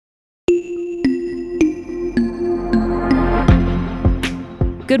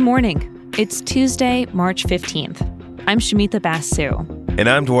Good morning. It's Tuesday, March 15th. I'm Shamita Basu. And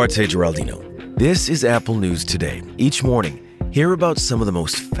I'm Duarte Geraldino. This is Apple News Today. Each morning, hear about some of the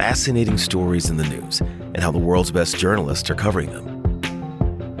most fascinating stories in the news and how the world's best journalists are covering them.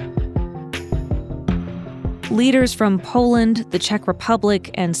 Leaders from Poland, the Czech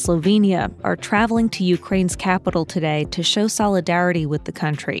Republic, and Slovenia are traveling to Ukraine's capital today to show solidarity with the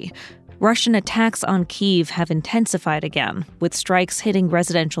country. Russian attacks on Kyiv have intensified again, with strikes hitting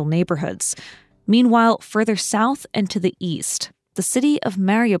residential neighborhoods. Meanwhile, further south and to the east, the city of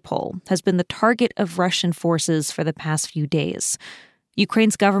Mariupol has been the target of Russian forces for the past few days.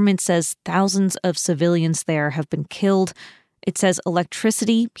 Ukraine's government says thousands of civilians there have been killed. It says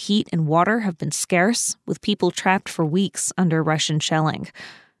electricity, heat, and water have been scarce, with people trapped for weeks under Russian shelling.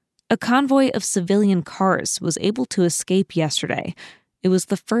 A convoy of civilian cars was able to escape yesterday. It was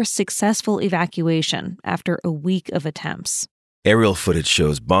the first successful evacuation after a week of attempts. Aerial footage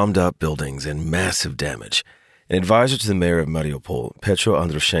shows bombed-out buildings and massive damage. An advisor to the mayor of Mariupol, Petro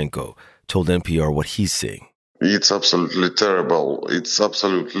Andrushenko, told NPR what he's seeing. It's absolutely terrible. It's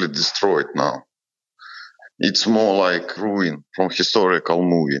absolutely destroyed now. It's more like ruin from historical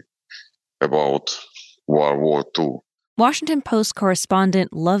movie about World War II. Washington Post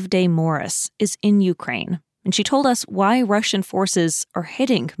correspondent Loveday Morris is in Ukraine, and she told us why Russian forces are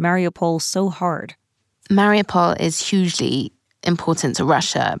hitting Mariupol so hard. Mariupol is hugely important to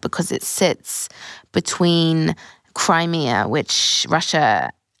Russia because it sits between Crimea, which Russia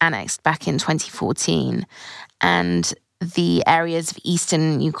annexed back in 2014, and the areas of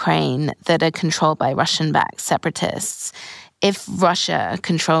eastern Ukraine that are controlled by Russian-backed separatists. If Russia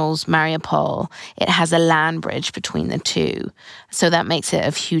controls Mariupol, it has a land bridge between the two, so that makes it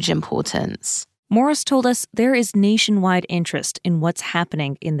of huge importance. Morris told us there is nationwide interest in what's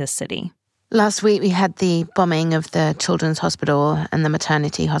happening in this city. Last week, we had the bombing of the children's hospital and the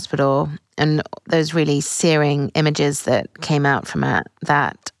maternity hospital, and those really searing images that came out from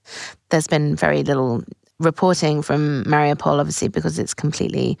that. There's been very little reporting from Mariupol, obviously, because it's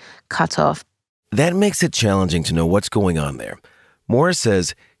completely cut off. That makes it challenging to know what's going on there. Morris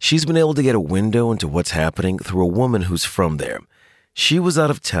says she's been able to get a window into what's happening through a woman who's from there. She was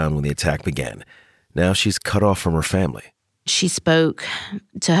out of town when the attack began. Now she's cut off from her family. She spoke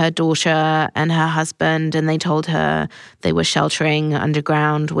to her daughter and her husband, and they told her they were sheltering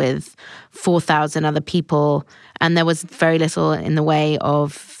underground with 4,000 other people, and there was very little in the way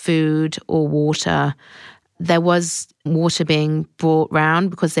of food or water. There was water being brought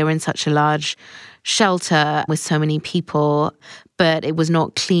round because they were in such a large shelter with so many people, but it was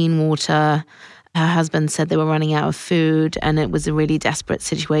not clean water. Her husband said they were running out of food, and it was a really desperate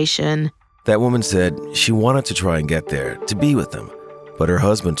situation. That woman said she wanted to try and get there to be with them, but her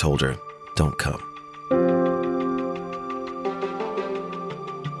husband told her, "Don't come."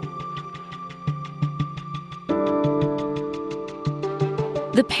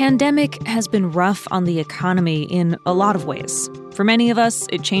 The pandemic has been rough on the economy in a lot of ways. For many of us,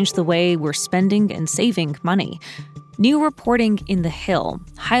 it changed the way we're spending and saving money. New reporting in The Hill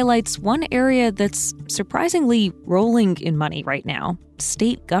highlights one area that's surprisingly rolling in money right now: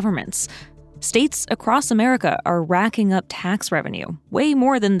 state governments. States across America are racking up tax revenue, way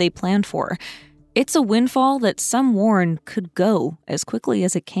more than they planned for. It's a windfall that some warn could go as quickly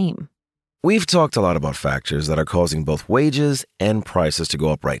as it came. We've talked a lot about factors that are causing both wages and prices to go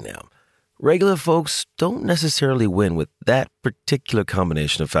up right now. Regular folks don't necessarily win with that particular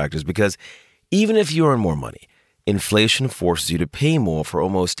combination of factors because even if you earn more money, inflation forces you to pay more for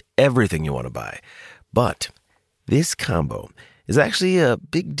almost everything you want to buy. But this combo is actually a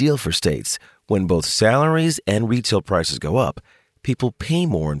big deal for states. When both salaries and retail prices go up, people pay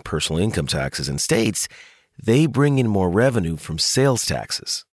more in personal income taxes. In states, they bring in more revenue from sales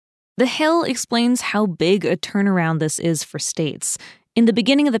taxes. The Hill explains how big a turnaround this is for states. In the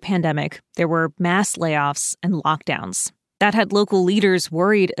beginning of the pandemic, there were mass layoffs and lockdowns. That had local leaders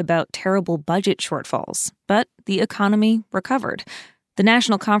worried about terrible budget shortfalls. But the economy recovered. The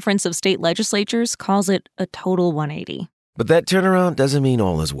National Conference of State Legislatures calls it a total 180. But that turnaround doesn't mean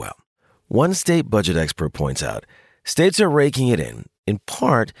all is well. One state budget expert points out, states are raking it in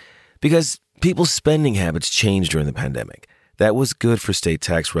part because people's spending habits changed during the pandemic. That was good for state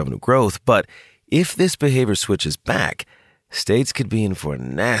tax revenue growth, but if this behavior switches back, states could be in for a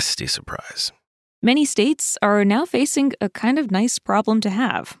nasty surprise. Many states are now facing a kind of nice problem to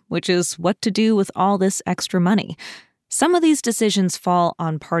have, which is what to do with all this extra money. Some of these decisions fall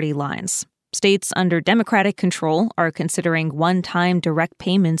on party lines. States under Democratic control are considering one-time direct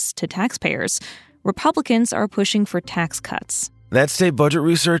payments to taxpayers. Republicans are pushing for tax cuts. That state budget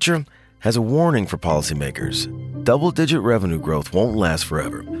researcher has a warning for policymakers. Double-digit revenue growth won't last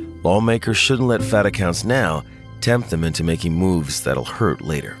forever. Lawmakers shouldn't let fat accounts now tempt them into making moves that'll hurt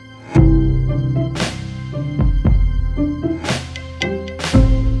later.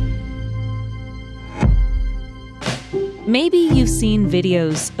 Maybe you've seen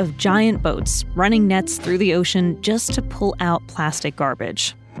videos of giant boats running nets through the ocean just to pull out plastic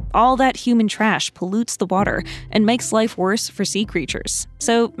garbage. All that human trash pollutes the water and makes life worse for sea creatures.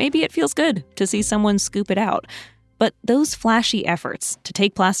 So maybe it feels good to see someone scoop it out. But those flashy efforts to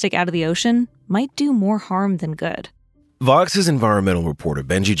take plastic out of the ocean might do more harm than good. Vox's environmental reporter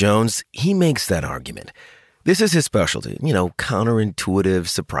Benji Jones, he makes that argument. This is his specialty, counterintuitive,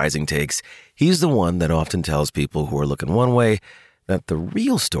 surprising takes. He's the one that often tells people who are looking one way that the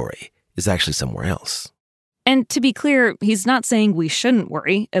real story is actually somewhere else. And to be clear, he's not saying we shouldn't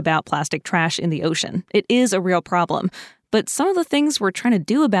worry about plastic trash in the ocean. It is a real problem. But some of the things we're trying to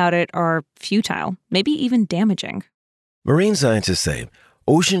do about it are futile, maybe even damaging. Marine scientists say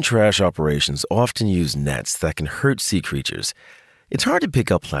ocean trash operations often use nets that can hurt sea creatures. It's hard to pick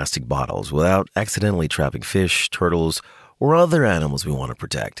up plastic bottles without accidentally trapping fish, turtles, or other animals we want to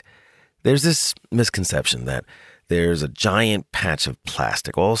protect. There's this misconception that there's a giant patch of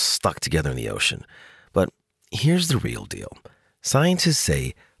plastic all stuck together in the ocean. But here's the real deal. Scientists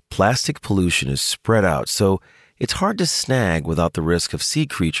say plastic pollution is spread out, so it's hard to snag without the risk of sea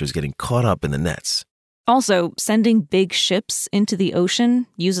creatures getting caught up in the nets. Also, sending big ships into the ocean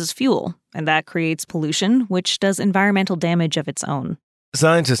uses fuel, and that creates pollution, which does environmental damage of its own.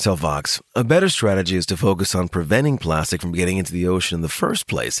 Scientists tell Vox a better strategy is to focus on preventing plastic from getting into the ocean in the first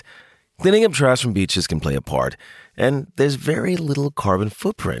place. Cleaning up trash from beaches can play a part, and there's very little carbon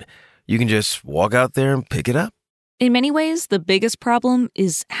footprint. You can just walk out there and pick it up. In many ways, the biggest problem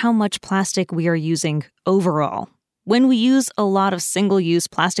is how much plastic we are using overall. When we use a lot of single-use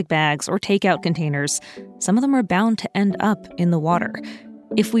plastic bags or takeout containers, some of them are bound to end up in the water.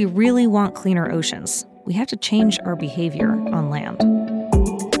 If we really want cleaner oceans, we have to change our behavior on land.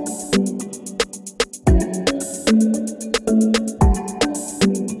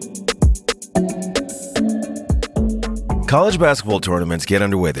 College basketball tournaments get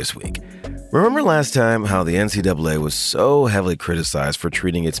underway this week. Remember last time how the NCAA was so heavily criticized for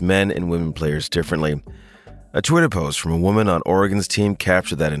treating its men and women players differently? A Twitter post from a woman on Oregon's team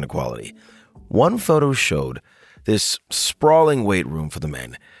captured that inequality. One photo showed this sprawling weight room for the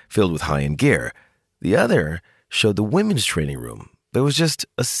men, filled with high-end gear. The other showed the women's training room. There was just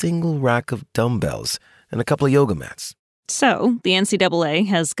a single rack of dumbbells and a couple of yoga mats. So, the NCAA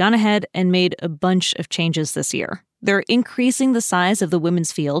has gone ahead and made a bunch of changes this year. They're increasing the size of the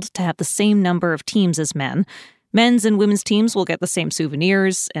women's field to have the same number of teams as men. Men's and women's teams will get the same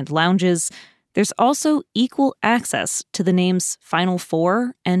souvenirs and lounges. There's also equal access to the names Final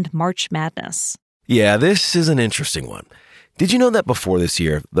Four and March Madness. Yeah, this is an interesting one. Did you know that before this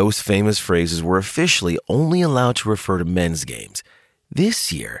year, those famous phrases were officially only allowed to refer to men's games?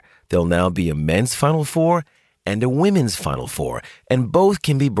 This year, there'll now be a men's Final Four and a women's Final Four, and both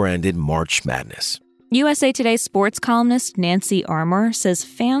can be branded March Madness. USA Today sports columnist Nancy Armour says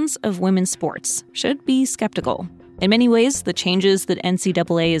fans of women's sports should be skeptical. In many ways, the changes that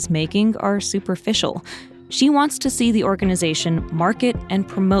NCAA is making are superficial. She wants to see the organization market and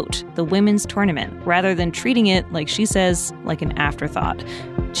promote the women's tournament rather than treating it, like she says, like an afterthought.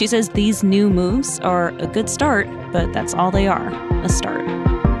 She says these new moves are a good start, but that's all they are, a start.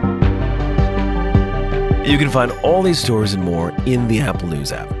 You can find all these stories and more in the Apple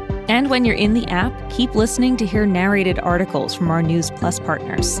News app. And when you're in the app, keep listening to hear narrated articles from our News Plus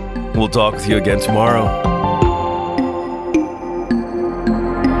partners. We'll talk with you again tomorrow.